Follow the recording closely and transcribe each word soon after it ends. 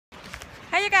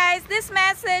Well, you guys, this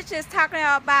message is talking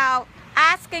about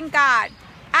asking God.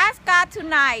 Ask God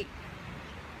tonight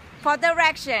for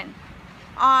direction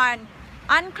on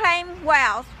unclaimed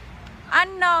wealth,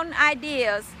 unknown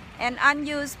ideas, and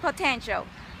unused potential.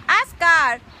 Ask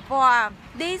God for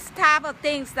these type of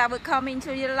things that will come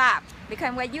into your life,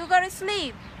 because when you go to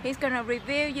sleep, He's going to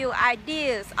reveal you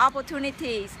ideas,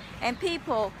 opportunities, and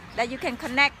people that you can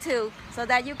connect to so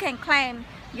that you can claim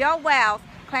your wealth,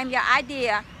 claim your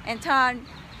idea, and turn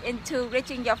into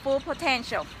reaching your full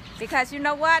potential. Because you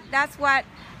know what? That's what's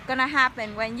going to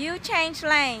happen when you change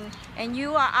lane and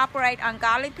you operate on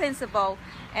godly principle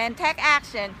and take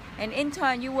action, and in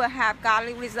turn you will have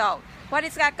godly result. What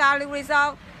is that godly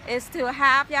result? Is to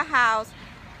have your house,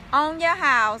 own your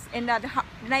house in the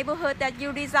neighborhood that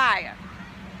you desire,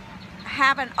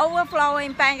 have an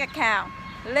overflowing bank account,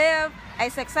 live a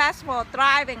successful,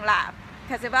 thriving life.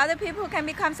 Because if other people can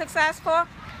become successful,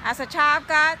 as a child of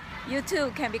God, you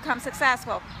too can become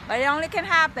successful. But it only can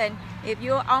happen if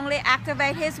you only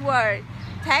activate His word,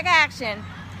 take action,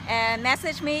 and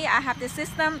message me. I have the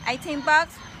system, 18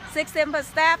 bucks, 6 simple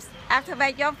steps,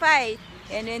 activate your faith,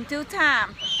 and in due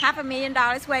time,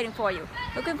 $500,000 waiting for you.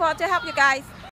 Looking forward to help you guys.